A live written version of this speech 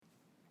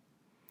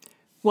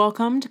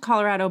Welcome to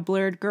Colorado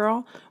Blurred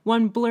Girl,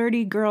 one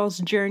blurty girl's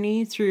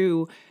journey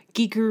through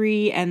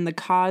geekery and the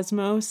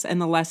cosmos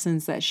and the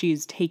lessons that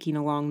she's taking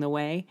along the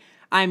way.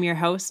 I'm your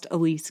host,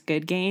 Elise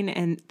Goodgain,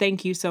 and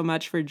thank you so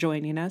much for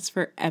joining us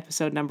for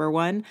episode number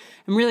 1.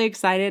 I'm really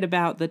excited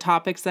about the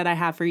topics that I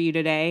have for you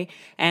today,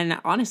 and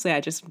honestly,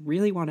 I just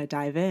really want to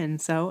dive in,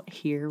 so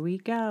here we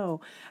go.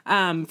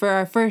 For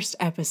our first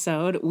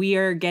episode, we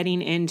are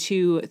getting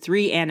into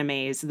 3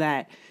 animes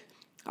that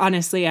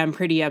honestly, I'm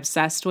pretty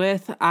obsessed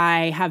with.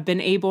 I have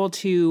been able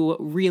to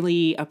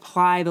really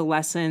apply the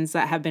lessons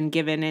that have been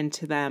given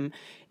into them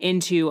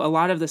into a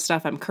lot of the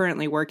stuff I'm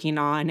currently working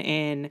on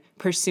in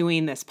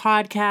pursuing this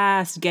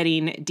podcast,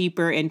 getting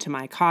deeper into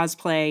my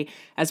cosplay,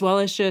 as well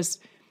as just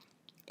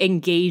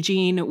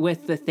engaging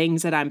with the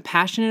things that I'm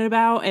passionate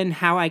about and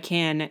how I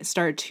can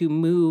start to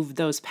move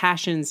those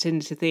passions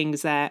into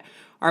things that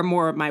are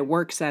more of my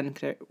work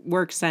center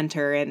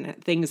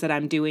and things that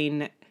I'm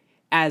doing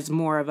as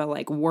more of a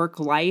work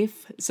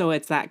life. So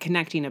it's that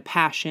connecting a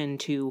passion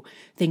to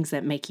things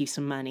that make you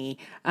some money.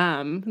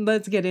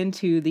 Let's get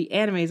into the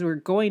animes we're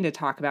going to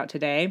talk about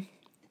today.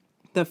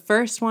 The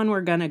first one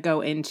we're going to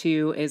go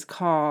into is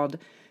called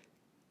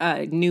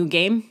New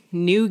Game.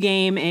 New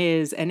Game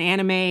is an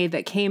anime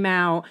that came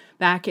out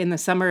back in the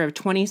summer of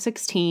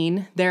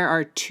 2016. There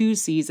are 2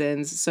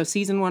 seasons. So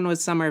season 1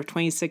 was summer of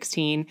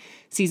 2016.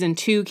 Season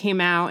 2 came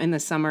out in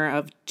the summer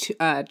of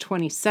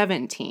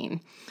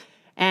 2017.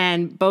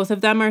 And both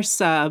of them are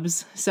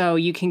subs, so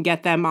you can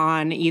get them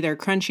on either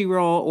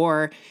Crunchyroll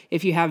or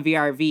if you have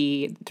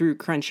VRV through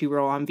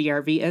Crunchyroll on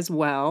VRV as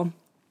well.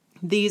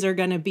 These are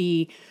going to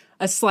be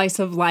a slice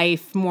of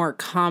life, more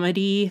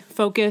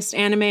comedy-focused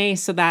anime,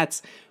 so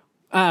that's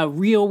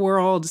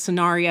real-world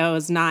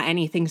scenarios, not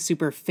anything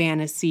super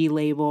fantasy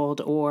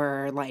labeled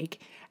or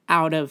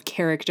out of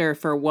character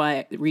for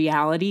what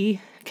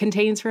reality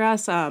contains for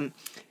us.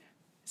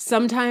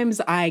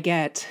 Sometimes I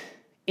get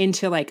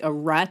into a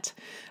rut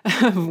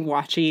of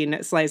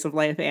watching slice of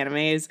life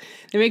animes.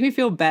 They make me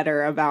feel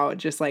better about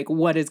just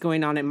what is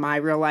going on in my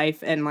real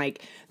life and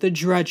the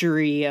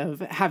drudgery of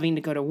having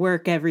to go to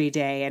work every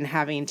day and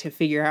having to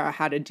figure out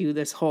how to do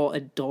this whole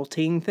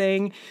adulting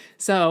thing.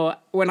 So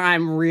when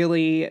I'm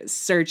really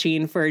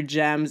searching for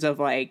gems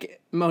of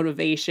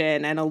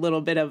motivation and a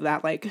little bit of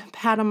that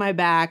pat on my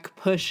back,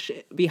 push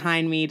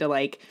behind me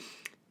to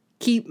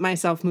keep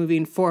myself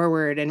moving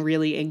forward and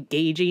really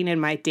engaging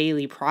in my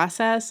daily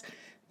process,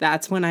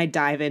 that's when I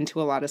dive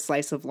into a lot of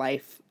slice of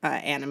life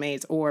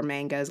animes or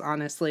mangas,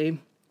 honestly.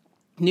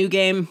 New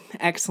Game,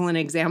 excellent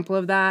example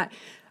of that.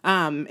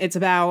 It's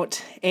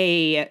about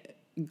a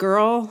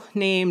girl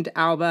named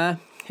Alba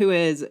who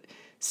is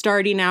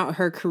starting out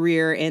her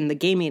career in the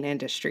gaming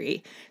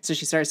industry. So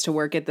she starts to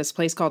work at this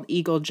place called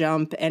Eagle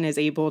Jump and is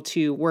able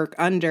to work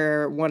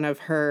under one of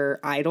her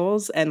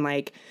idols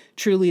and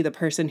truly the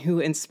person who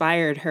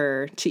inspired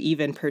her to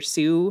even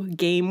pursue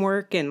game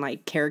work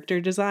and character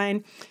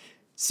design.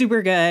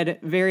 Super good,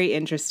 very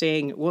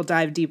interesting. We'll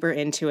dive deeper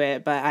into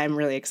it, but I'm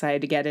really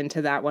excited to get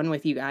into that one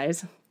with you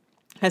guys.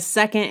 A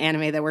second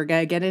anime that we're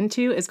going to get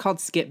into is called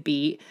Skip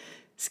Beat.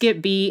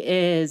 Skip Beat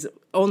is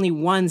only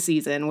 1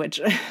 season,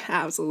 which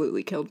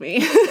absolutely killed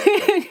me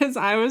because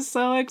I was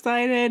so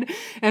excited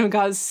and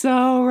got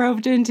so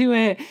roped into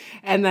it,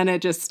 and then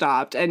it just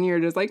stopped, and you're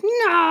just like,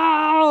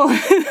 no!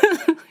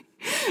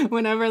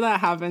 Whenever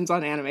that happens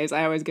on animes,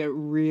 I always get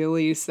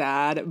really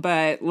sad,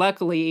 but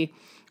luckily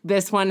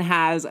this one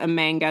has a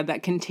manga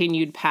that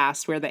continued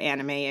past where the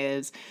anime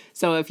is.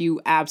 So if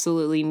you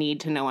absolutely need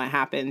to know what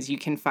happens, you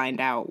can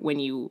find out when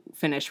you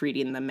finish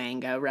reading the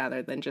manga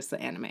rather than just the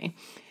anime.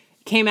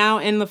 Came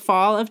out in the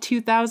fall of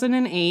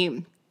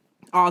 2008.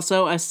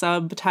 Also a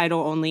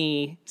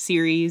subtitle-only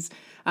series.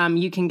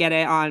 You can get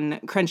it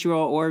on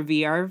Crunchyroll or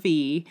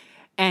VRV.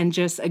 And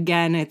just,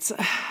 again, it's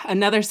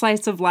another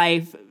slice of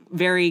life,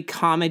 very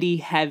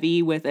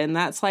comedy-heavy within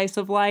that slice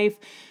of life,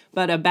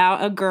 but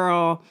about a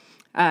girl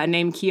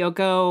named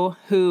Kyoko,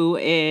 who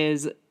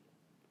is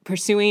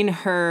pursuing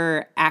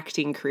her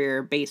acting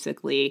career,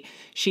 basically.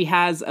 She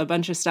has a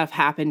bunch of stuff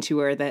happen to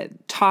her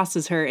that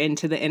tosses her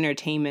into the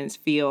entertainment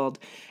field,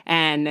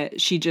 and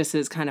she just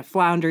is kind of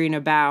floundering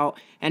about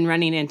and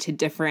running into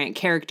different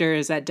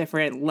characters at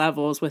different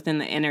levels within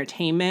the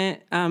entertainment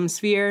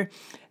sphere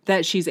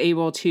that she's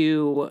able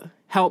to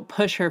help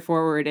push her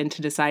forward into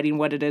deciding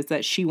what it is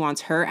that she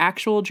wants her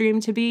actual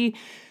dream to be.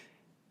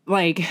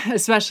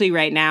 Especially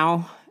right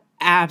now,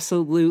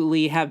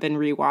 absolutely have been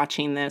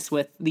rewatching this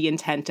with the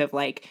intent of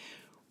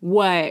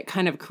what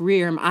kind of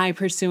career am I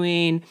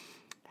pursuing?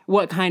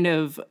 What kind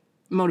of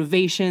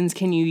motivations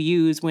can you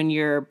use when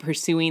you're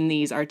pursuing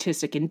these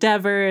artistic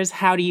endeavors?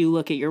 How do you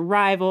look at your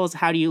rivals?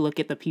 How do you look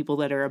at the people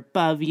that are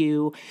above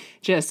you?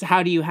 Just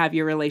how do you have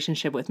your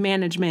relationship with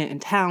management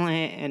and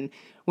talent and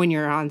when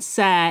you're on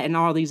set and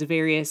all these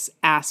various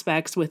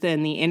aspects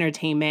within the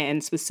entertainment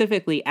and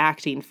specifically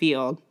acting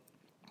field?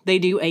 They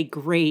do a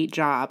great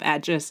job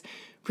at just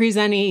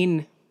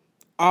presenting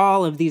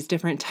all of these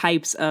different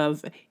types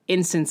of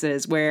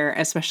instances where,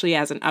 especially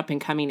as an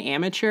up-and-coming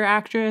amateur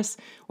actress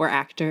or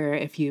actor,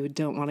 if you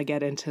don't want to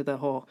get into the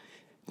whole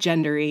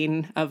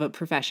gendering of a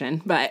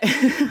profession, but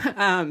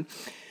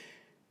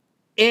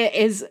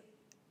it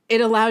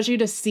allows you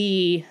to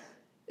see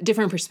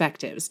different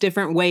perspectives,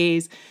 different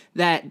ways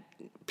that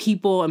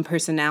people and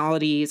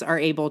personalities are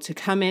able to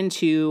come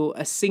into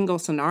a single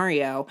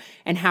scenario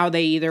and how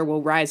they either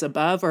will rise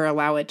above or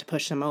allow it to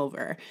push them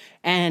over.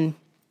 And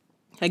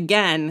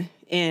again,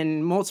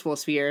 in multiple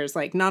spheres,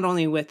 like not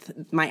only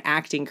with my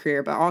acting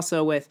career, but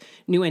also with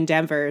new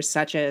endeavors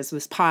such as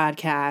this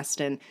podcast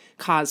and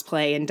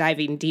cosplay and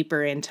diving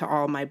deeper into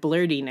all my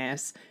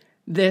blurtiness,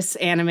 this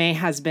anime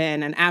has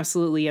been an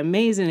absolutely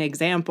amazing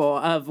example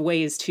of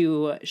ways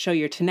to show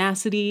your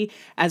tenacity,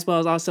 as well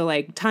as also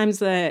like times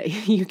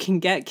that you can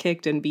get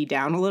kicked and be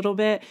down a little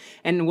bit,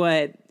 and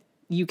what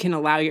you can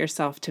allow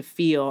yourself to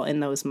feel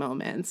in those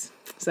moments.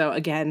 So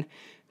again,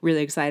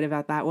 really excited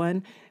about that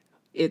one.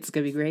 It's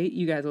going to be great.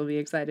 You guys will be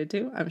excited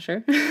too, I'm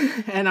sure.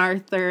 And our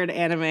third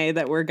anime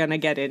that we're going to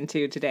get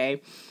into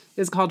today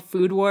is called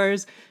Food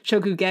Wars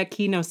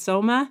Shokugeki no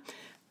Soma.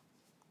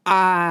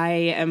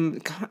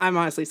 I'm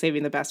honestly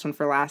saving the best one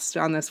for last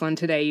on this one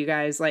today, you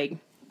guys. Like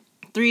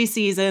 3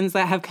 seasons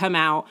that have come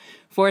out.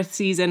 4th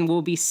season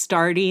will be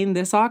starting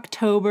this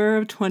October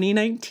of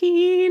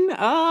 2019.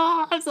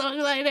 Oh, I'm so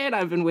excited.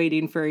 I've been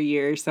waiting for a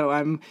year, so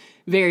I'm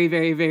very,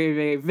 very, very,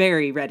 very,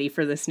 very ready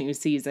for this new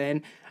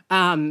season.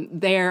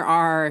 There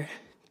are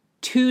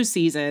 2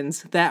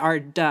 seasons that are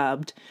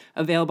dubbed,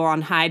 available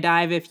on High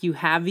Dive if you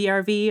have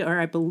VRV, or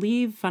I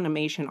believe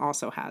Funimation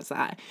also has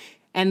that.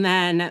 And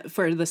then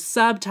for the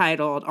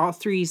subtitled, all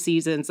 3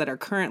 seasons that are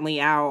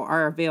currently out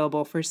are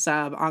available for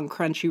sub on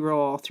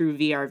Crunchyroll through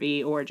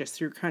VRV or just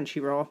through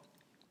Crunchyroll.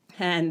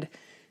 And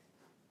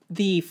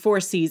the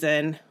 4th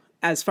season,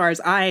 as far as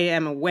I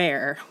am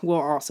aware,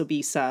 will also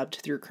be subbed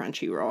through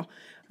Crunchyroll.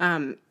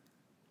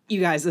 You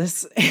guys,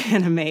 this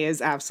anime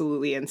is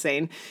absolutely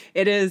insane.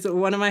 It is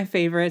one of my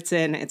favorites,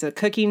 and it's a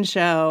cooking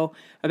show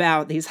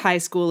about these high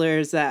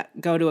schoolers that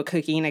go to a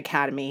cooking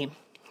academy,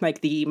 like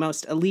the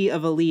most elite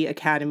of elite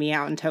academy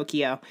out in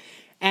Tokyo,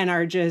 and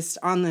are just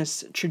on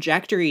this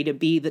trajectory to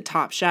be the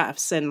top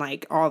chefs, and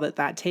like all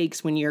that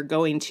takes when you're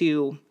going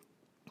to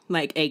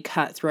like a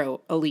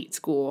cutthroat elite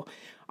school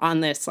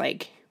on this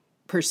like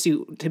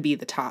pursuit to be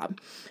the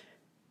top.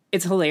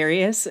 It's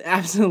hilarious,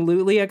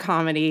 absolutely a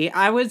comedy.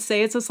 I would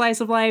say it's a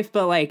slice of life,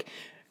 but like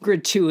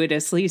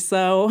gratuitously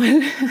so.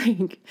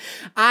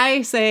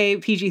 I say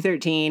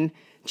PG-13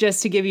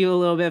 just to give you a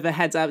little bit of a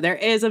heads up. There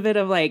is a bit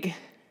of like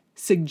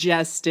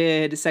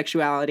suggested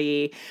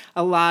sexuality,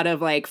 a lot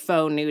of like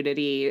faux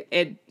nudity.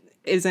 It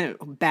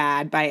isn't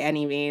bad by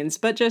any means,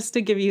 but just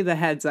to give you the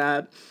heads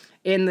up,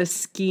 in the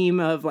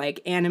scheme of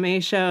like anime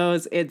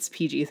shows, it's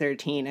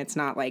PG-13. It's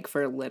not like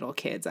for little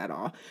kids at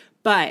all.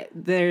 But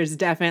there's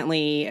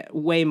definitely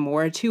way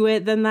more to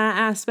it than that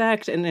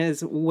aspect, and it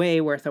is way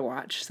worth a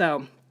watch.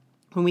 So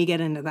when we get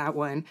into that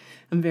one,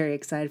 I'm very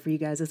excited for you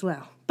guys as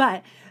well.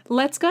 But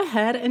let's go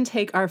ahead and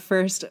take our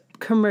first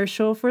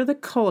commercial for the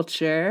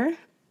culture.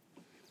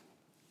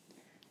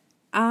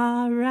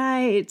 All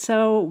right,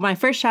 so my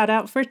first shout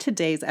out for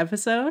today's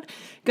episode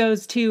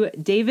goes to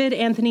David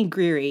Anthony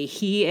Greery.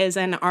 He is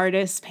an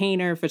artist,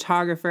 painter,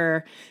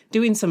 photographer,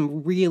 doing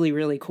some really,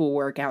 really cool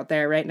work out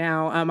there right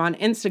now. On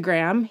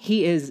Instagram,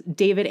 he is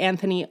David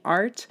Anthony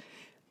Art.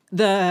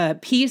 The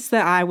piece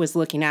that I was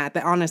looking at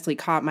that honestly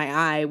caught my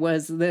eye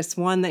was this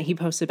one that he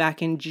posted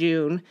back in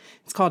June.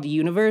 It's called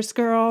Universe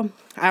Girl.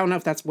 I don't know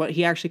if that's what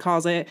he actually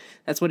calls it.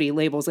 That's what he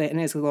labels it in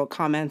his little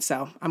comments,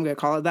 so I'm going to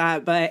call it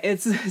that. But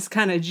it's this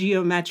kind of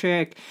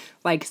geometric,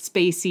 like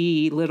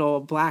spacey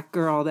little black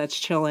girl that's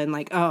chilling.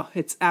 Like, oh,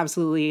 it's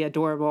absolutely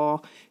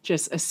adorable.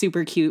 Just a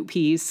super cute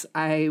piece.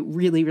 I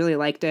really, really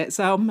liked it.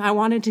 So I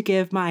wanted to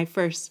give my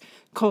first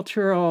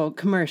cultural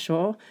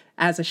commercial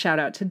as a shout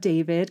out to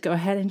David. Go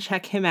ahead and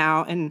check him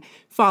out and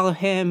follow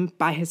him,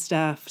 buy his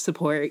stuff,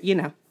 support,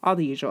 all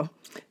the usual.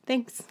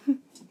 Thanks.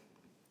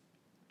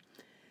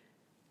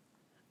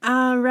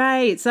 All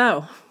right,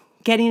 so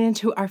getting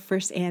into our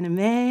first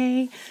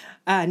anime,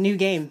 New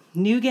Game.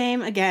 New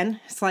Game, again,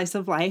 slice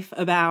of life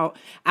about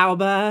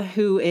Alba,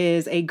 who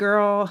is a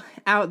girl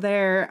out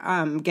there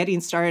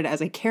getting started as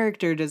a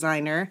character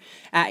designer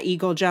at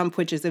Eagle Jump,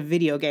 which is a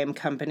video game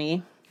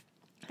company.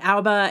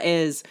 Alba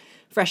is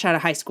fresh out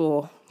of high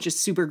school,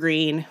 just super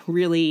green,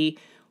 really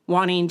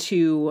wanting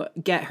to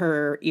get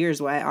her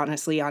ears wet,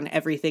 honestly, on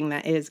everything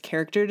that is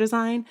character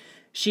design.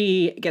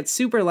 She gets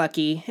super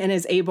lucky and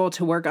is able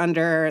to work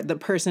under the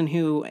person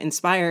who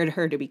inspired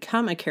her to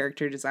become a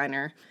character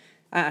designer.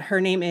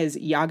 Her name is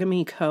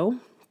Yagami Ko,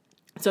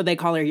 so they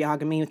call her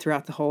Yagami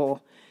throughout the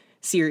whole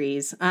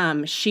series.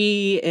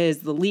 She is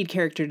the lead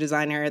character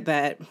designer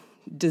that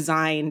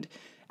designed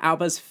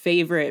Alba's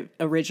favorite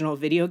original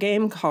video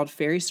game called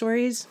Fairy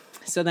Stories.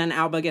 So then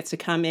Alba gets to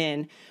come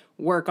in,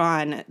 work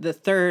on the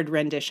 3rd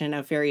rendition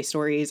of Fairy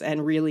Stories,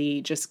 and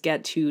really just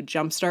get to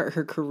jumpstart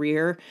her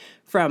career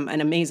from an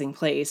amazing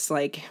place.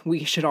 Like,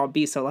 we should all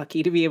be so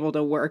lucky to be able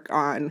to work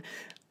on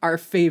our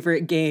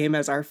favorite game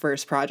as our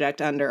first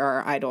project under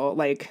our idol.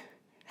 Like,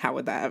 how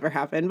would that ever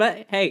happen?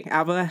 But hey,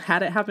 Alba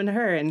had it happen to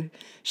her, and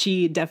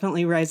she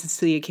definitely rises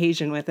to the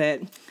occasion with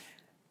it.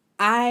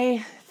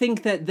 I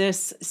think that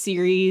this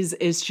series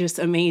is just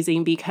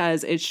amazing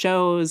because it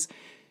shows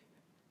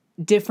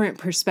different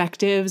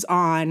perspectives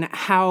on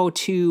how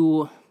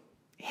to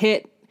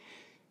hit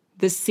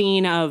the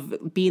scene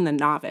of being the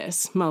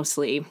novice,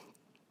 mostly.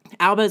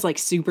 Alba is like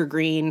super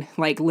green,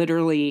 like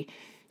literally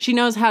she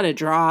knows how to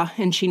draw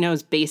and she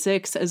knows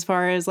basics as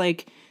far as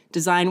like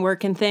design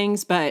work and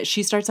things, but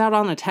she starts out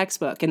on a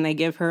textbook and they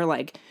give her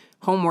like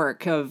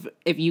homework of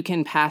if you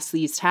can pass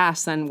these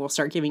tasks, then we'll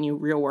start giving you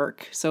real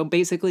work. So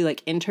basically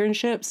like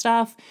internship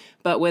stuff,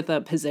 but with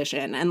a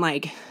position. And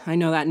like, I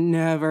know that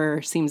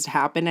never seems to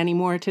happen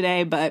anymore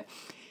today, but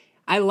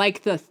I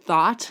like the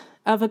thought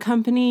of a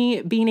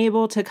company being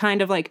able to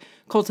kind of like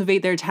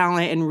cultivate their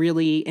talent and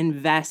really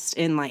invest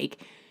in like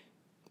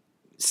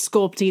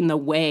sculpting the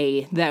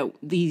way that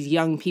these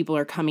young people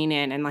are coming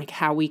in and like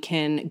how we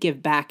can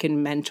give back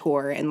and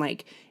mentor and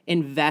like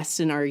invest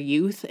in our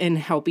youth and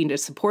helping to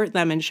support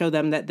them and show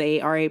them that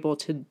they are able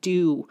to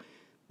do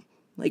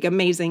like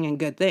amazing and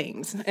good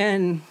things.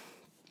 And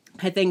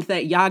I think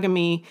that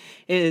Yagami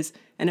is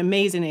an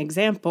amazing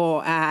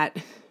example at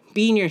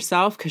being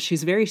yourself because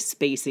she's very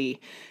spacey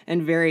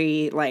and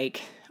very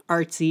like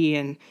artsy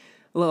and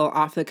a little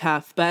off the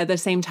cuff, but at the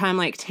same time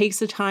like takes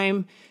the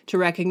time to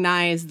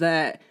recognize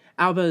that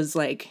Alba is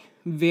like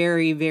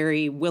very,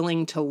 very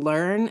willing to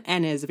learn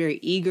and is very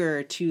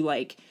eager to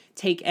like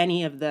take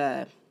any of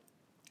the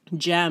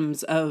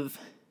gems of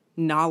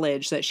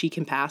knowledge that she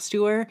can pass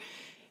to her,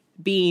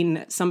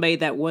 being somebody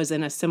that was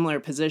in a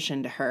similar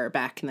position to her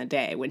back in the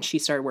day when she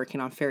started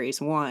working on Fairies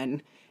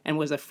 1 and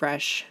was a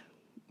fresh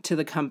to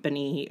the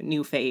company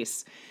new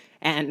face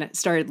and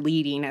started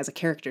leading as a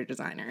character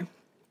designer.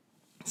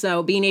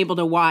 So being able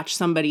to watch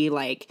somebody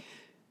like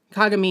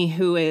Yagami,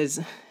 who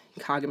is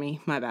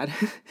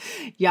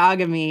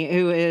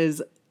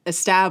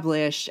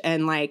established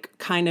and like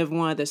kind of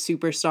one of the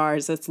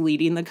superstars that's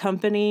leading the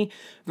company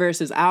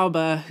versus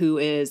Alba, who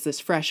is this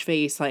fresh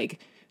face, like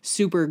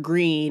super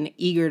green,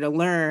 eager to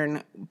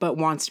learn, but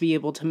wants to be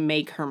able to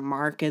make her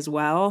mark as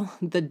well.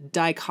 The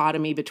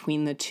dichotomy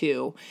between the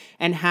two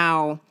and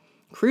how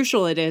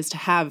crucial it is to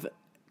have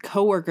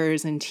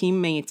coworkers and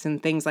teammates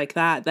and things like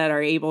that that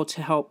are able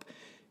to help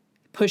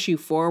push you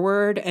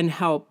forward and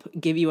help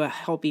give you a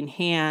helping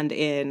hand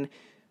in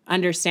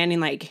understanding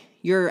like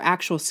your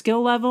actual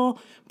skill level,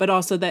 but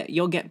also that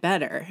you'll get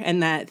better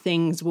and that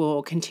things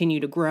will continue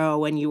to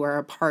grow and you are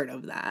a part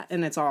of that.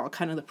 And it's all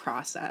kind of the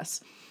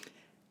process.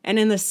 And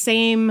in the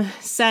same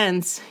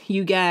sense,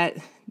 you get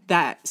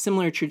that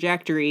similar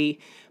trajectory,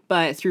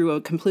 but through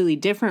a completely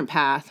different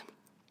path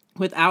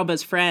with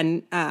Alba's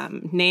friend,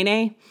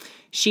 Nene.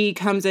 She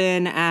comes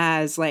in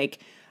as like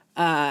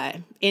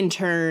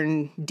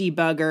intern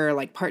debugger,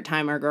 like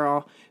part-timer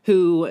girl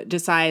who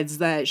decides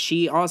that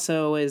she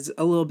also is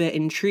a little bit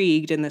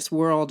intrigued in this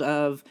world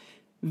of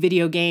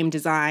video game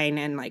design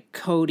and like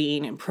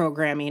coding and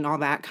programming, all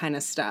that kind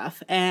of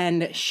stuff.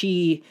 And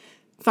she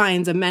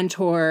finds a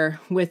mentor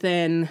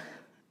within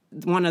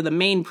one of the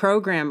main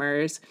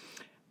programmers.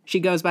 She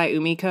goes by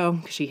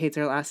Umiko because she hates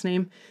her last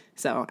name.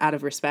 So out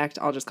of respect,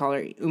 I'll just call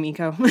her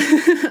Umiko.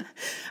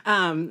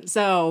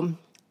 So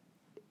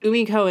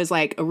Umiko is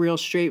like a real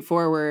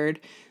straightforward,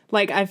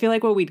 like I feel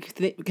like what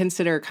we'd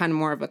consider kind of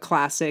more of a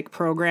classic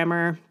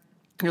programmer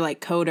or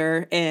like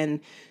coder, and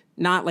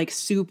not like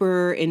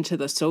super into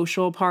the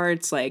social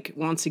parts, like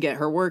wants to get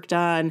her work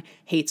done,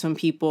 hates when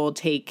people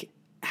take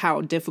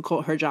how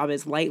difficult her job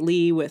is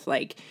lightly with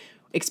like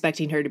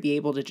expecting her to be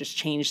able to just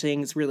change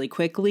things really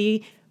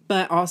quickly,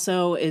 but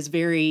also is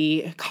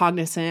very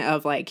cognizant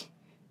of like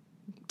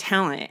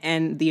talent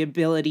and the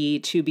ability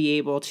to be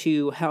able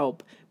to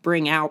help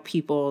bring out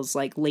people's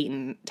like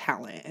latent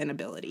talent and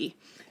ability.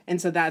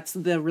 And so that's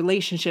the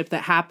relationship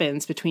that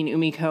happens between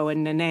Umiko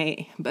and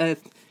Nene. But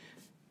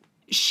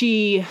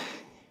she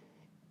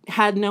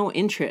had no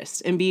interest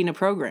in being a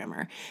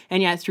programmer.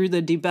 And yet through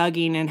the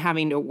debugging and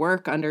having to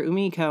work under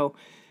Umiko,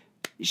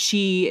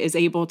 she is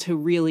able to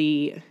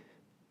really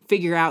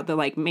figure out that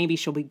like maybe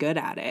she'll be good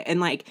at it. And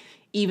like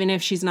even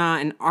if she's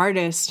not an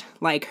artist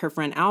like her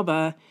friend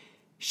Alba,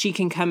 she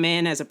can come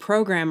in as a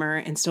programmer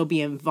and still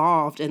be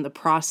involved in the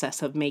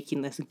process of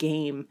making this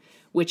game,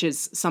 which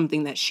is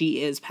something that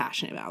she is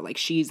passionate about. Like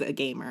she's a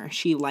gamer.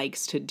 She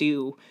likes to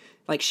do,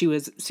 like she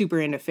was super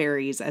into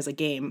fairies as a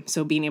game.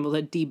 So being able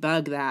to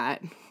debug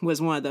that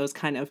was one of those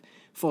kind of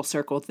full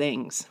circle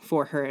things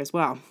for her as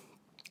well.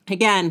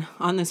 Again,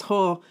 on this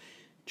whole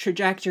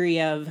trajectory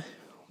of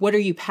what are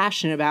you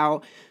passionate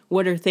about?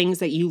 What are things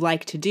that you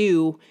like to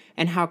do?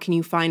 And how can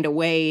you find a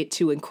way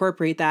to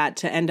incorporate that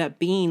to end up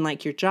being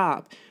like your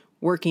job,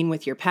 working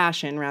with your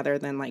passion rather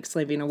than like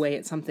slaving away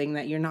at something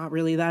that you're not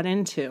really that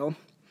into.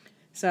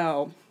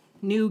 So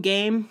new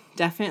game,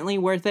 definitely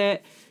worth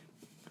it.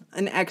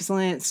 An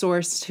excellent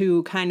source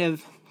to kind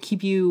of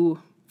keep you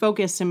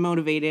focused and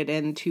motivated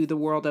into the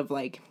world of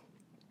like,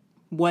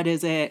 what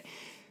is it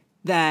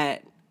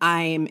that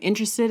I'm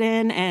interested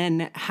in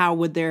and how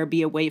would there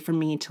be a way for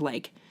me to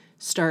like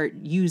start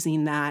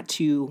using that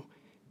to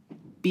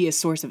be a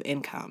source of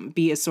income,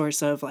 be a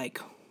source of like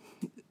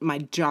my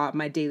job,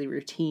 my daily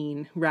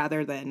routine,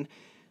 rather than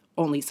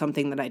only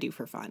something that I do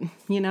for fun,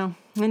 you know?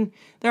 And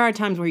there are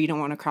times where you don't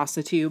want to cross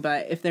the two,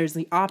 but if there's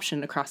the option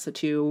to cross the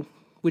two,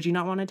 would you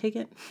not want to take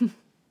it?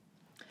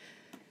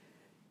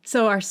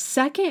 So our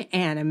second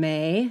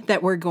anime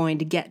that we're going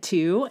to get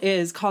to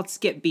is called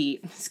Skip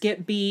Beat.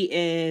 Skip Beat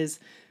is,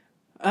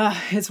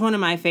 it's one of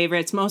my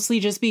favorites, mostly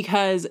just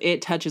because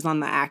it touches on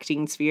the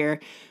acting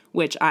sphere,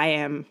 which I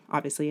am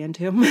obviously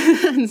into.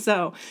 And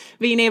so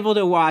being able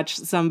to watch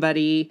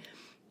somebody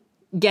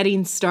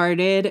getting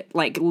started,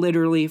 like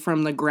literally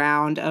from the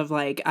ground of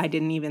like, I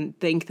didn't even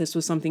think this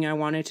was something I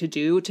wanted to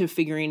do, to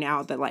figuring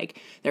out that like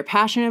they're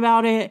passionate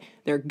about it,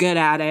 they're good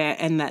at it,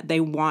 and that they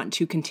want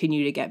to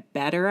continue to get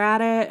better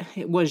at it.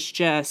 It was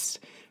just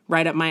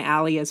right up my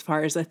alley as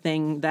far as a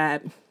thing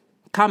that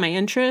caught my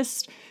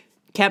interest,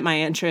 kept my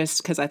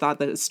interest because I thought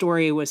the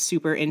story was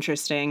super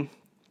interesting.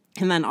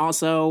 And then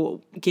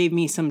also gave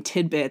me some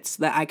tidbits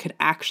that I could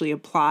actually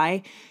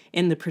apply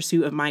in the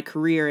pursuit of my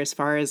career, as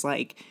far as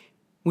like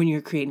when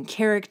you're creating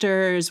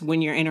characters, when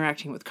you're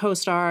interacting with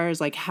co-stars,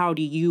 like how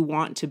do you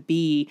want to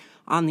be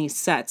on these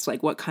sets?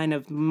 Like what kind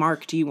of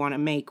mark do you want to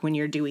make when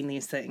you're doing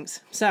these things?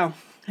 So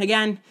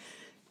again,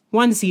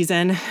 one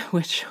season,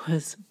 which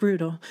was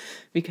brutal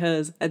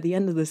because at the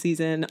end of the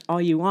season, all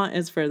you want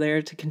is for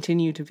there to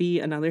continue to be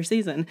another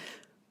season.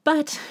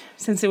 But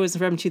since it was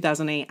from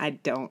 2008, I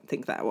don't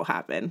think that will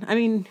happen. I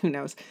mean, who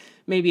knows?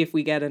 Maybe if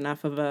we get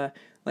enough of a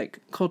like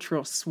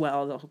cultural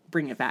swell, they'll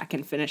bring it back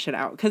and finish it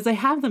out because they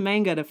have the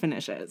manga to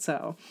finish it.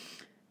 So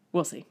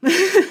we'll see.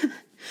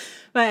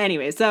 But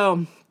anyway,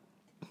 so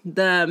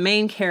the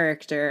main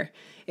character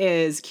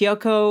is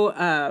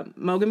Kyoko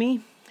Mogami.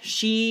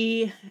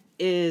 She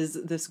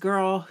is this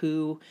girl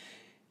who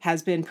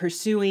has been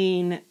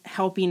pursuing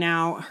helping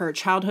out her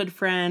childhood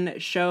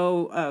friend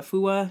Sho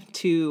Fuwa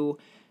to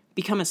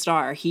become a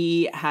star.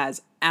 He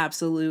has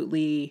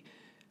absolutely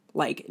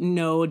like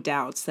no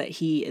doubts that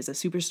he is a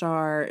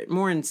superstar,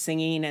 more in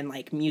singing and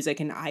like music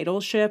and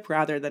idolship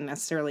rather than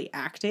necessarily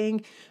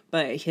acting.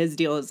 But his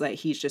deal is that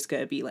he's just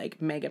going to be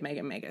like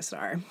mega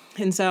star.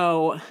 And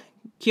so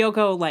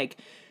Kyoko like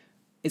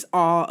is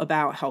all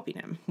about helping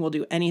him. Will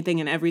do anything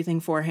and everything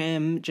for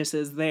him, just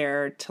is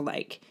there to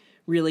like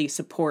really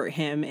support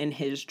him in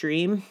his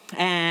dream.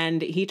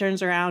 And he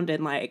turns around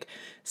and like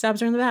stabs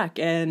her in the back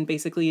and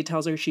basically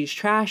tells her she's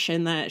trash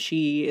and that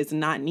she is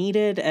not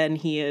needed, and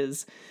he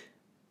is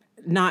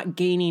not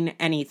gaining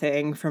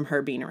anything from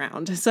her being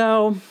around.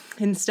 So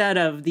instead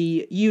of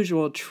the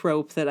usual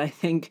trope that I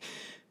think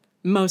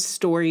most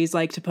stories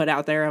like to put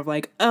out there of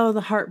like, oh,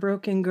 the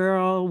heartbroken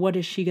girl, what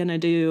is she gonna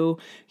do?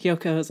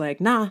 Kyoko is like,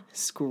 nah,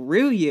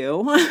 screw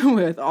you,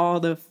 with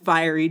all the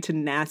fiery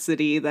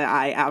tenacity that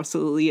I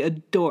absolutely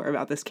adore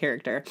about this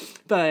character.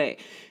 But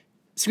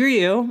screw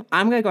you,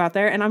 I'm gonna go out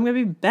there and I'm gonna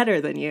be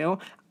better than you.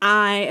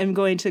 I am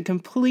going to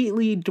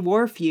completely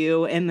dwarf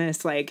you in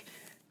this like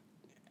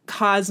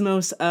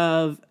cosmos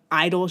of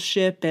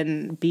idolship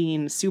and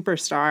being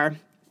superstar,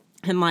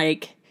 and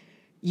like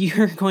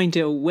you're going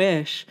to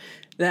wish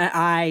that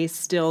I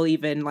still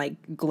even like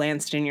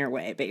glanced in your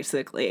way,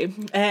 basically.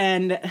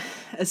 And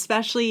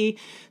especially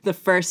the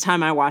first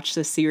time I watched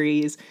this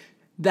series,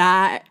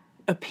 that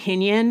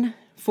opinion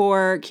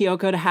for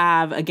Kyoko to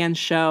have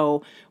against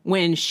Sho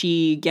when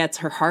she gets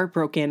her heart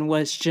broken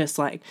was just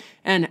like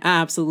an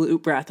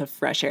absolute breath of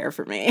fresh air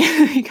for me.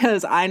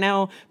 Because I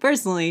know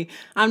personally,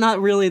 I'm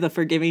not really the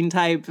forgiving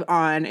type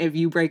on if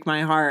you break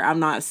my heart. I'm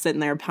not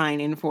sitting there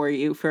pining for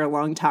you for a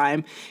long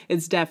time.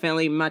 It's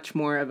definitely much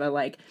more of a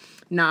like,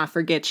 nah,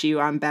 forget you,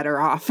 I'm better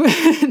off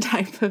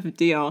type of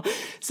deal.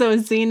 So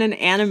seeing an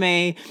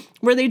anime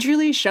where they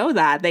truly show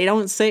that, they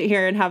don't sit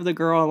here and have the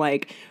girl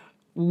like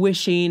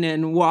wishing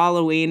and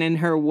wallowing in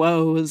her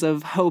woes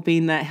of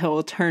hoping that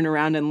he'll turn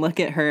around and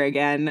look at her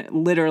again,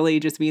 literally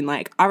just being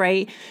like, all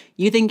right,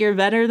 you think you're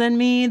better than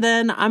me?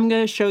 Then I'm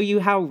going to show you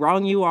how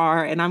wrong you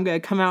are, and I'm going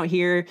to come out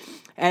here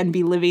and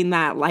be living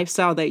that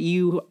lifestyle that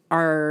you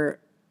are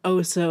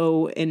oh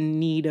so in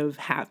need of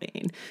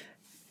having.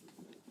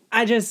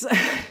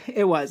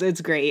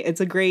 It's great.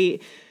 It's a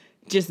great,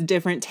 just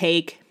different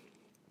take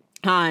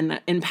on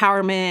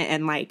empowerment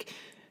and like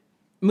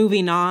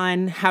moving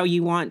on, how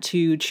you want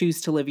to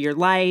choose to live your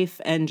life,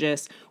 and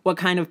just what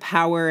kind of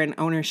power and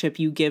ownership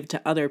you give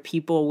to other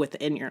people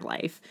within your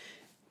life.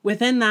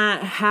 Within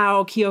that,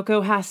 how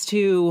Kyoko has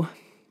to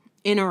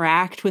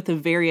interact with the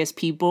various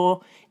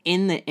people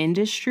in the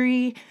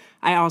industry,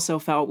 I also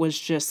felt was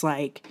just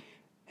like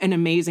an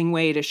amazing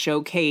way to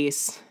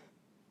showcase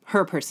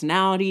her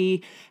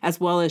personality, as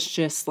well as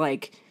just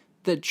like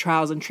the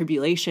trials and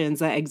tribulations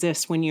that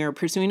exist when you're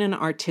pursuing an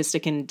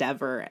artistic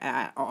endeavor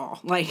at all.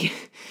 Like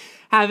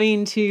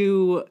having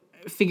to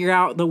figure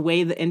out the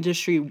way the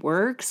industry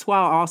works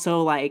while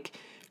also like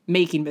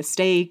making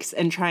mistakes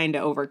and trying to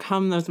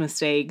overcome those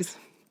mistakes.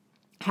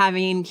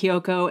 Having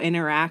Kyoko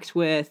interact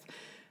with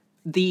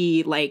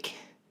the like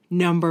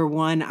number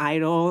one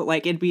idol,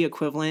 like it'd be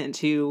equivalent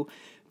to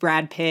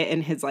Brad Pitt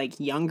in his like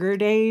younger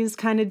days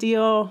kind of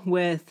deal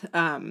with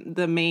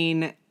the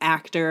main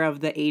actor of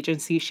the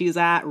agency she's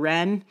at,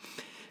 Ren.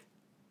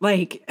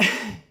 Like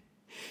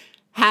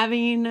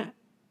having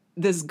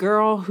this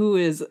girl who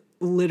is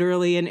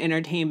literally in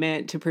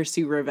entertainment to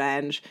pursue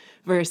revenge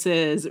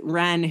versus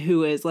Ren,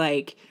 who is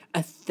like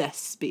a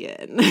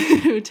thespian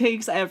who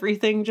takes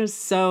everything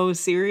just so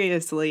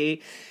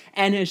seriously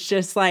and is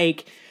just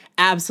like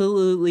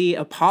absolutely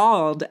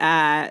appalled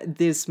at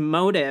this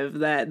motive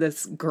that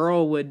this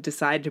girl would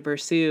decide to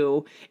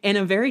pursue in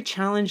a very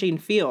challenging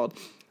field,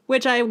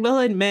 which I will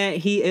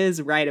admit he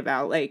is right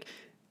about. Like,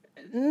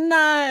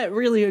 not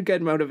really a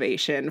good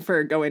motivation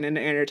for going into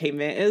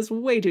entertainment. Is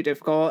way too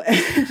difficult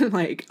and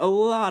like a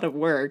lot of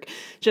work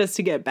just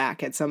to get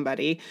back at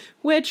somebody,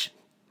 which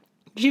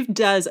she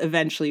does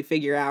eventually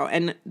figure out,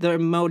 and the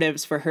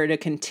motives for her to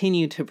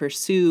continue to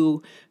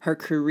pursue her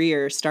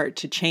career start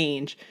to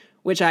change,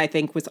 which I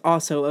think was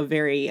also a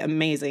very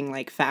amazing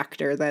like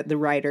factor that the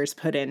writers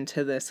put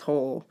into this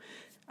whole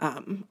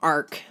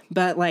arc.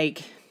 But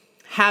like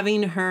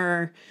having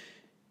her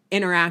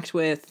interact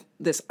with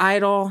this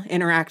idol,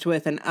 interact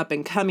with an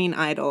up-and-coming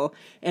idol,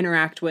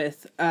 interact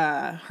with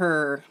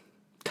her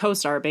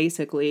co-star,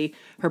 basically,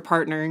 her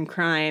partner in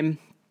crime,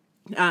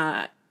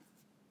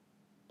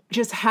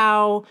 just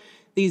how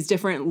these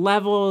different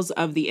levels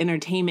of the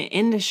entertainment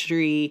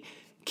industry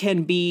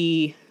can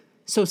be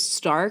so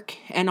stark,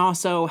 and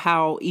also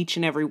how each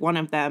and every one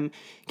of them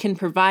can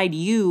provide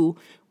you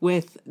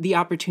with the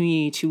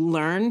opportunity to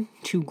learn,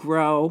 to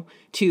grow,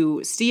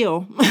 to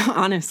steal,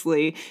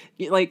 honestly,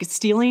 like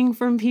stealing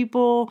from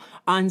people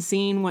on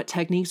seeing what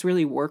techniques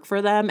really work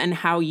for them and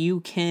how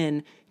you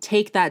can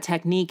take that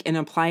technique and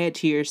apply it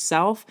to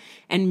yourself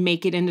and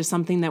make it into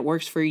something that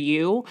works for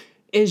you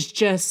is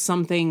just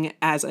something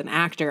as an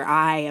actor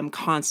I am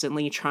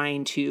constantly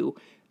trying to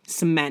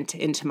cement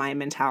into my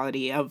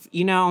mentality of,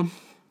 you know,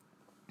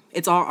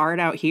 it's all art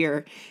out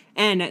here,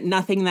 and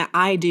nothing that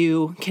I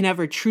do can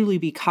ever truly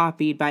be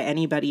copied by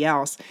anybody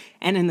else.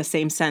 And in the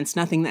same sense,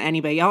 nothing that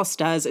anybody else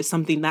does is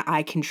something that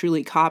I can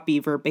truly copy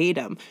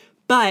verbatim.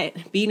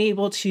 But being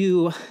able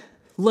to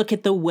look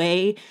at the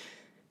way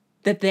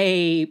that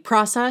they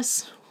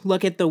process,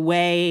 look at the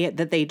way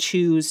that they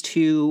choose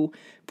to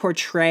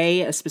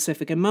portray a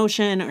specific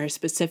emotion or a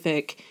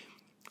specific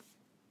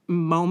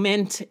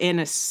moment in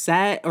a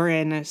set or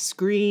in a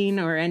screen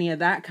or any of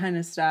that kind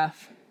of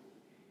stuff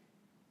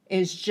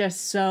is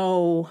just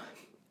so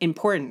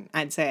important,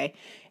 I'd say,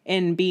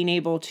 in being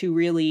able to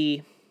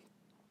really,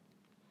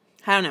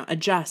 I don't know,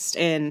 adjust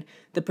in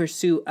the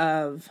pursuit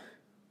of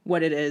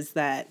what it is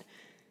that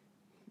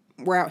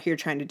we're out here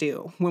trying to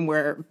do when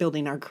we're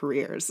building our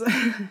careers.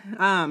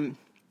 It's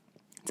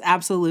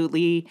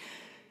absolutely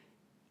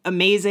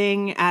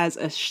amazing as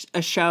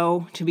a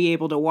show to be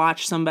able to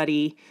watch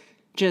somebody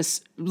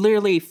just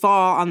literally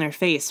fall on their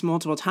face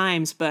multiple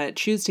times, but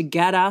choose to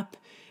get up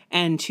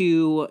and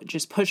to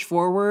just push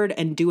forward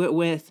and do it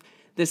with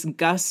this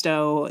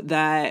gusto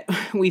that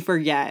we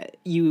forget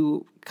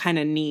you kind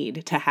of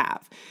need to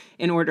have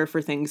in order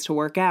for things to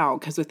work out.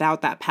 Because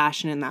without that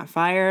passion and that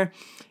fire,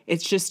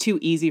 it's just too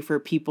easy for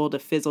people to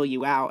fizzle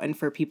you out and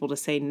for people to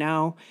say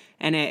no.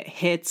 And it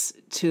hits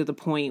to the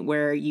point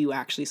where you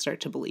actually start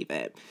to believe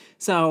it.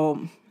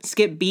 So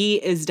Skip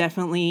Beat is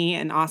definitely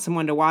an awesome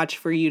one to watch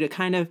for you to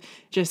kind of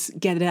just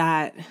get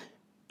that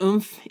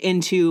oomph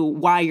into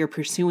why you're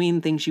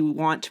pursuing things you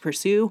want to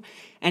pursue,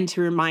 and to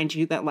remind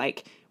you that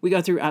like we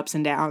go through ups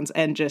and downs,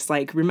 and just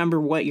like remember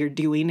what you're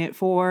doing it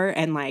for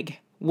and like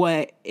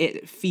what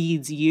it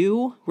feeds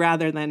you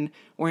rather than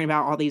worrying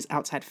about all these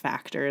outside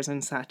factors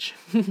and such.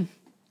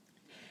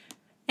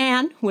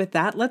 And with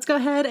that, let's go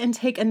ahead and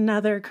take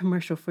another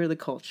commercial for the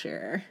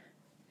culture.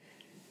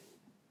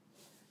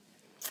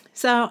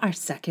 So our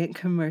second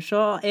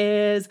commercial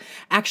is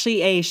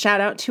actually a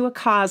shout out to a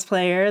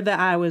cosplayer that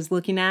I was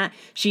looking at.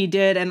 She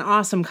did an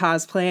awesome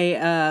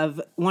cosplay of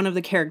one of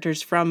the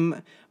characters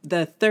from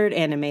the third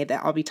anime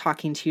that I'll be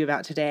talking to you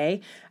about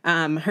today.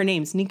 Her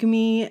name's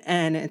Nikumi,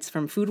 and it's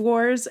from Food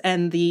Wars.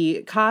 And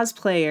the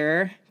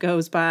cosplayer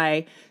goes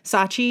by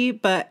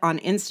Sachi, but on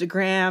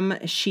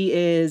Instagram, she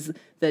is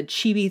the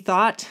Chibi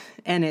Thought,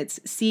 and it's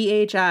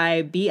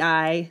CHIBITH,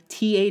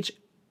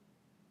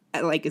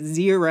 like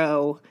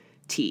 0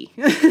 T.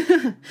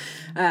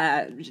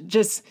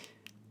 Just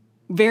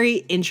very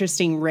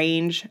interesting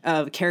range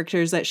of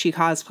characters that she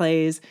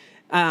cosplays.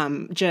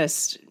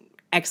 Just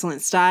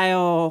excellent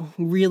style,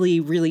 really,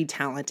 really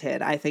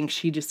talented. I think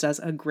she just does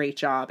a great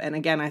job. And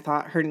again, I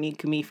thought her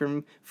Nikumi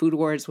from Food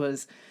Wars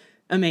was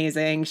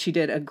amazing. She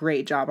did a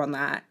great job on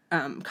that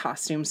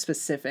costume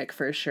specific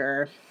for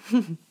sure.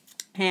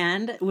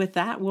 And with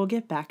that, we'll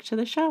get back to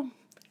the show.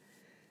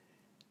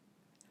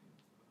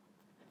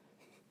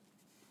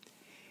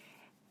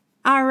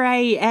 All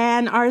right,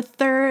 and our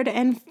third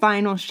and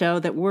final show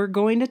that we're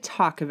going to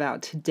talk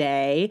about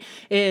today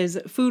is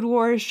Food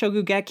Wars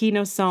Shokugeki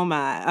no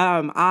Soma.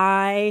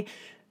 I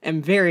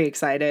am very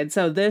excited.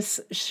 So this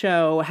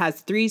show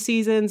has 3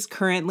 seasons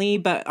currently,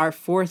 but our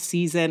 4th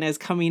season is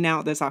coming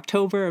out this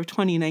October of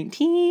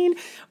 2019.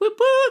 Whoop,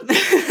 whoop.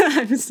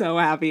 I'm so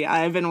happy.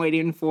 I've been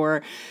waiting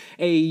for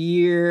a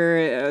year.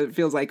 It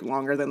feels like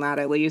longer than that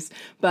at least,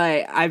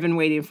 but I've been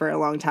waiting for a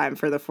long time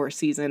for the 4th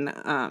season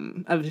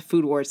of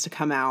Food Wars to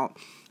come out.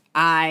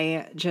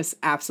 I just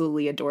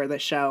absolutely adore the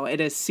show. It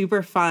is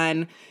super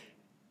fun.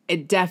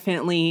 It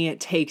definitely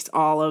takes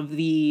all of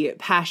the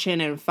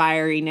passion and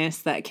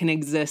fieriness that can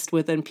exist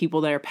within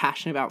people that are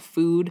passionate about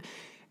food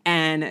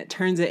and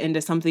turns it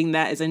into something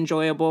that is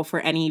enjoyable for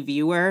any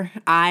viewer.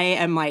 I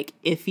am like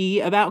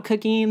iffy about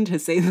cooking, to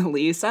say the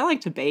least. I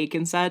like to bake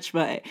and such,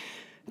 but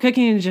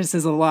cooking just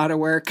is a lot of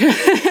work.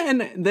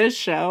 And this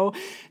show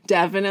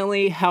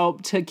definitely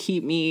helped to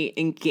keep me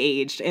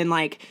engaged and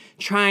like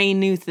trying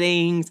new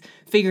things,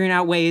 figuring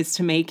out ways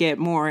to make it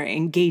more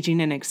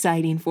engaging and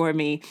exciting for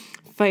me.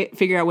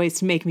 Figure out ways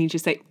to make me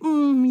just say,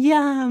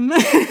 yum,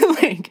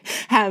 like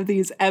have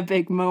these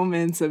epic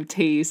moments of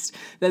taste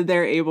that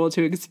they're able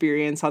to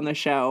experience on the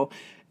show.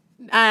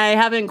 I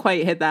haven't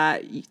quite hit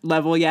that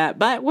level yet,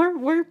 but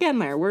we're getting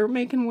there. We're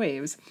making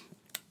waves.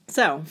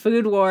 So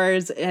Food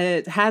Wars,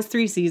 it has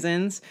 3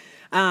 seasons.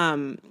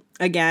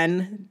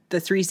 Again, the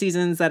 3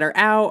 seasons that are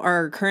out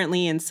are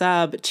currently in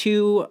sub.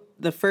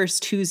 The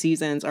first 2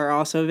 seasons are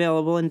also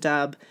available in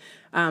dub.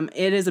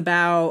 It is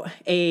about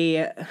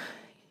a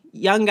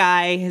young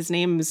guy. His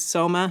name is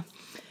Soma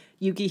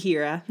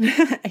Yukihira.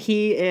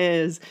 He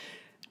is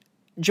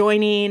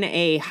joining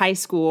a high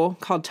school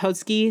called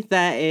Totsuki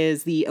that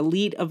is the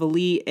elite of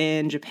elite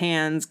in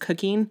Japan's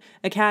cooking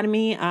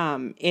academy.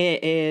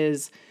 It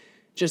is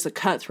just a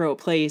cutthroat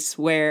place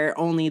where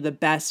only the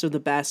best of the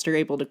best are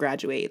able to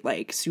graduate,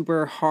 like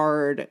super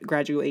hard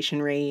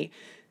graduation rate,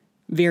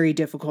 very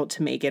difficult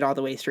to make it all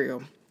the way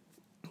through.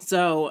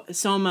 So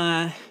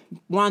Soma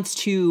wants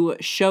to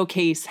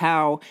showcase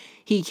how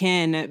he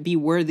can be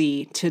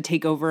worthy to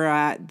take over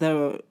at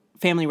the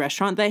family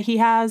restaurant that he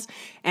has.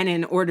 And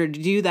in order to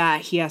do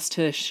that, he has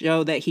to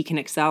show that he can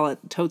excel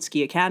at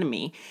Totsuki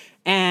Academy.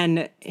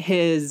 And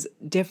his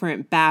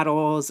different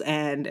battles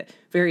and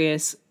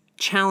various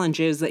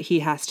challenges that he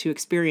has to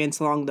experience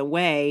along the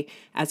way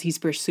as he's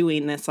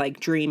pursuing this like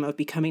dream of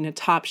becoming a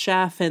top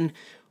chef, and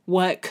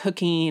what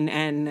cooking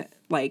and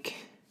like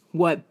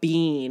what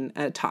being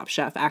a top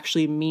chef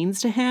actually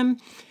means to him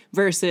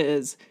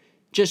versus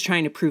just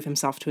trying to prove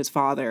himself to his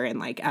father and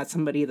like as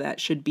somebody that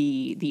should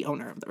be the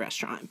owner of the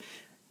restaurant.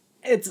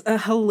 It's a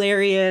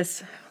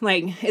hilarious,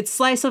 like it's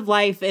slice of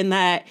life in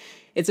that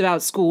it's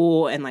about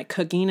school and like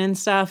cooking and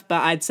stuff,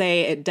 but I'd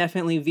say it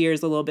definitely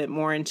veers a little bit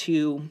more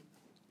into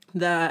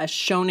the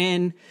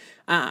shonen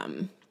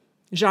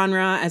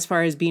genre as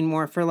far as being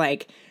more for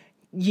like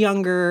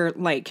younger,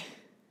 like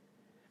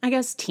I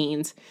guess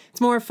teens.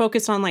 It's more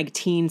focused on like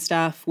teen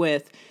stuff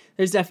with,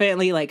 there's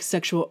definitely like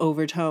sexual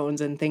overtones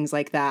and things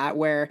like that,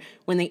 where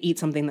when they eat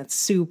something that's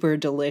super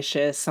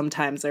delicious,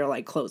 sometimes their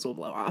like clothes will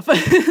blow off.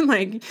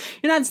 Like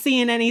you're not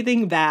seeing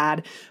anything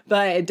bad,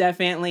 but it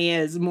definitely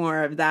is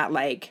more of that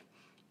like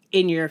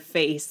in your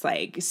face,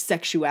 like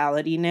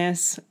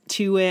sexualityness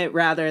to it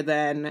rather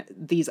than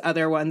these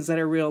other ones that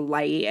are real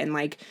light and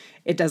like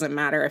it doesn't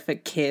matter if a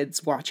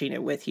kid's watching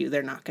it with you,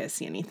 they're not going to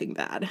see anything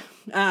bad.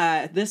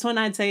 This one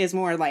I'd say is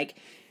more like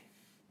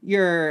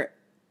your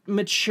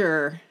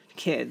mature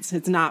kids.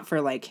 It's not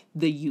for like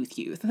the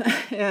youth.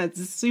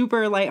 It's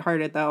super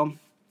lighthearted though.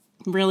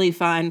 Really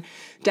fun.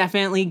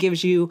 Definitely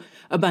gives you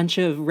a bunch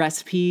of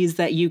recipes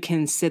that you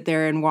can sit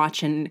there and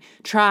watch and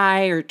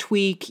try or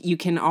tweak. You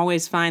can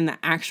always find the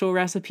actual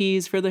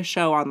recipes for the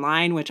show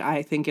online, which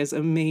I think is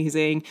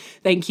amazing.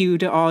 Thank you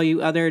to all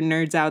you other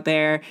nerds out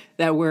there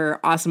that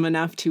were awesome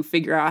enough to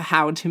figure out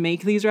how to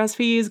make these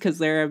recipes, because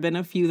there have been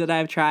a few that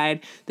I've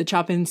tried. The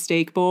chop-in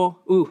steak bowl,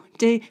 ooh,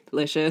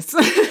 delicious.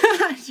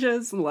 I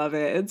just love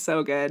it. It's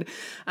so good.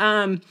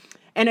 And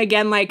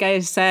again, like I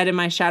said in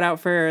my shout out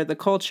for the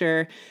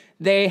culture,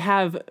 they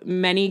have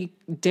many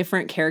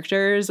different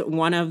characters.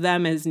 One of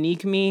them is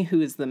Nikumi, who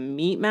is the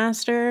meat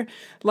master.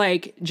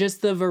 Like,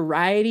 just the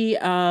variety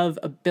of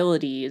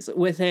abilities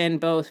within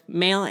both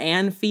male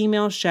and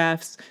female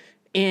chefs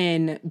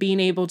in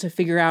being able to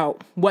figure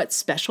out what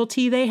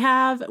specialty they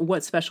have,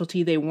 what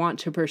specialty they want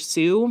to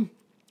pursue,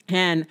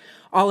 and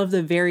all of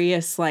the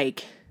various,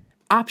 like,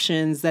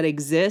 options that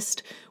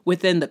exist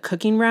within the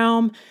cooking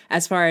realm,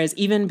 as far as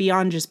even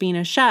beyond just being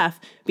a chef,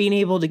 being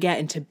able to get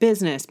into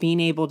business, being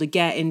able to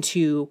get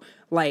into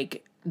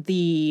like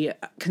the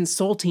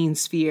consulting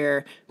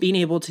sphere, being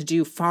able to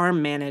do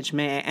farm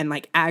management and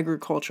like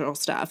agricultural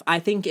stuff. I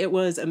think it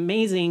was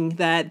amazing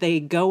that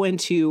they go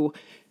into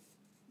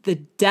the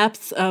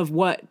depths of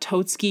what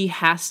Totsuki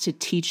has to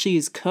teach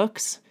these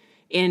cooks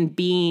in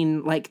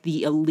being like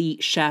the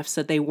elite chefs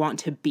that they want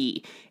to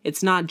be.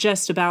 It's not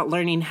just about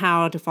learning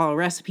how to follow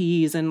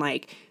recipes and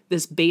like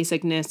this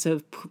basicness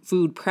of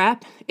food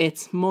prep.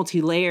 It's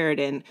multi-layered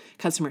in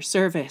customer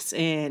service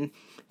and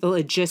the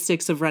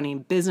logistics of running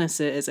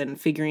businesses and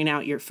figuring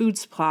out your food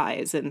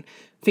supplies and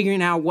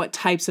figuring out what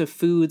types of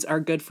foods are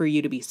good for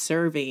you to be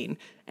serving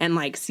and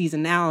like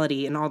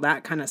seasonality and all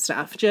that kind of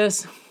stuff.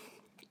 Just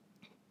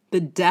the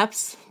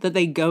depths that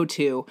they go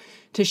to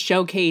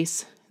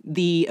showcase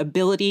the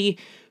ability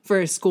for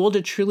a school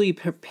to truly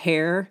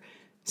prepare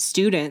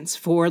students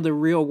for the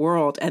real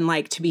world and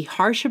like to be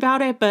harsh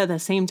about it, but at the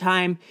same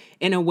time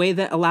in a way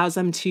that allows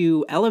them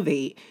to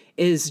elevate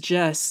is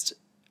just,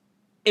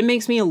 it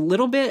makes me a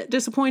little bit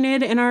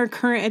disappointed in our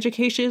current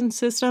education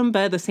system,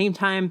 but at the same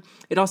time,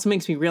 it also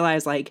makes me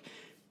realize like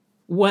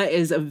what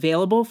is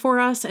available for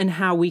us and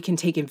how we can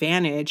take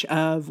advantage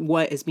of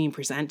what is being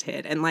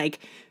presented. And like,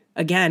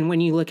 again,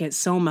 when you look at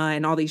Soma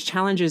and all these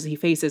challenges he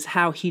faces,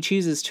 how he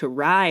chooses to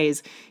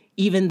rise,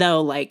 even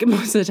though like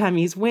most of the time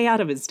he's way out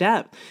of his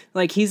depth.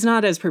 Like he's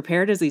not as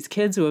prepared as these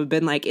kids who have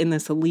been like in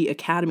this elite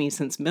academy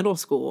since middle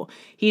school.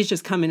 He's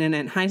just coming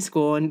in high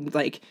school and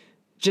like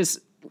just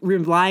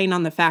relying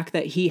on the fact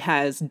that he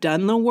has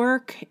done the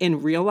work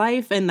in real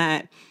life and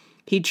that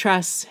he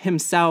trusts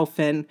himself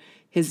and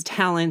his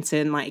talents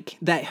and like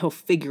that he'll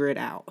figure it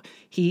out.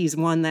 He's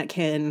one that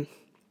can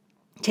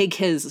take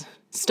his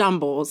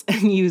stumbles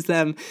and use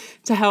them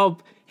to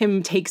help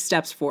him take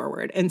steps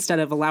forward instead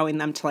of allowing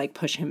them to like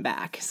push him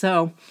back.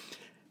 So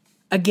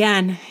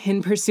again,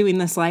 in pursuing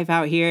this life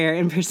out here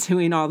and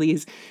pursuing all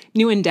these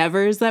new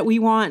endeavors that we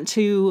want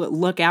to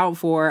look out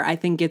for, I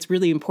think it's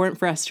really important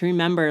for us to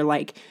remember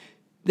like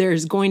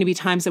there's going to be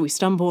times that we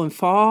stumble and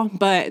fall,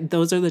 but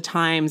those are the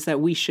times that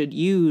we should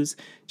use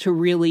to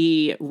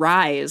really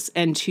rise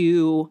and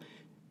to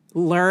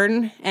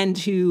learn and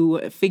to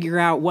figure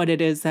out what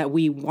it is that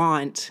we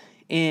want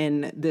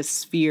in this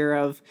sphere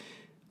of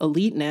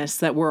eliteness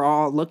that we're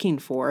all looking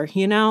for.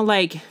 You know,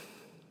 like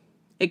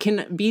it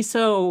can be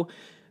so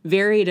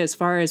varied as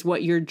far as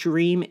what your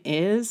dream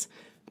is,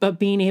 but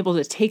being able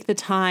to take the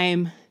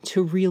time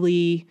to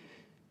really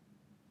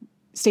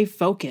stay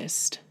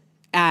focused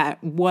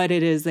at what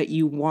it is that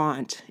you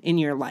want in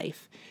your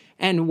life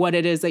and what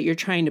it is that you're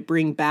trying to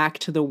bring back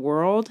to the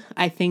world,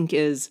 I think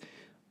is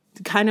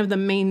kind of the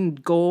main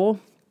goal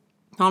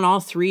on all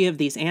three of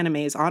these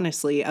animes,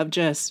 honestly, of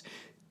just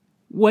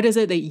what is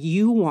it that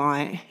you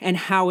want and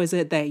how is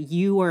it that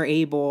you are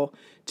able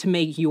to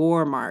make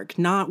your mark,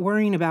 not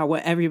worrying about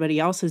what everybody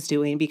else is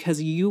doing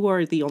because you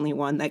are the only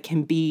one that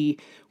can be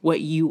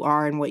what you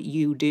are and what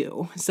you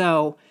do.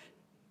 So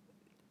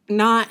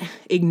not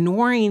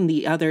ignoring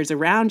the others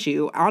around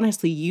you,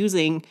 honestly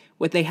using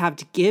what they have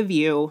to give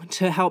you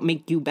to help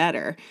make you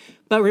better.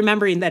 But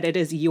remembering that it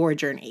is your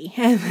journey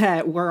and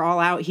that we're all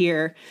out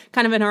here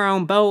kind of in our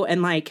own boat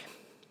and like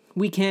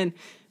we can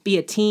be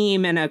a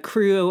team and a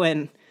crew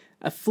and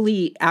a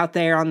fleet out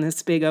there on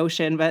this big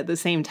ocean. But at the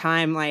same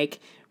time, like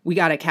we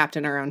got to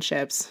captain our own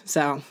ships.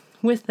 So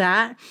with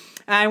that,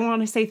 I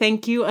want to say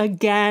thank you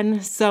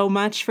again so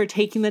much for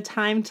taking the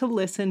time to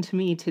listen to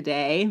me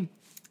today.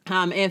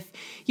 If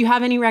you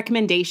have any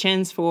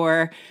recommendations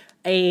for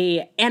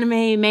a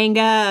anime,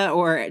 manga,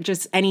 or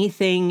just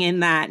anything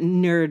in that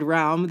nerd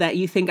realm that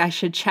you think I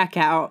should check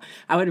out,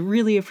 I would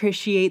really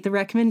appreciate the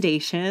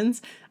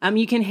recommendations.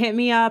 You can hit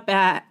me up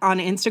on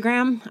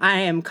Instagram. I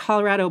am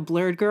Colorado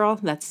Blurred Girl.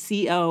 That's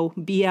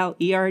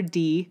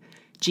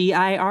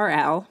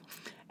COBLERDGIRL.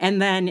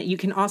 And then you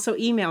can also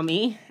email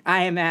me.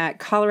 I am at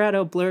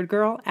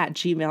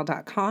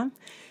coloradoblurredgirl@gmail.com.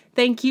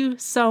 Thank you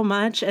so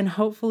much, and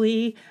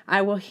hopefully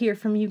I will hear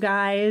from you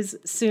guys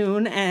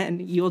soon,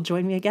 and you'll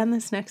join me again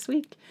this next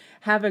week.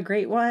 Have a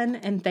great one,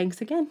 and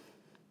thanks again.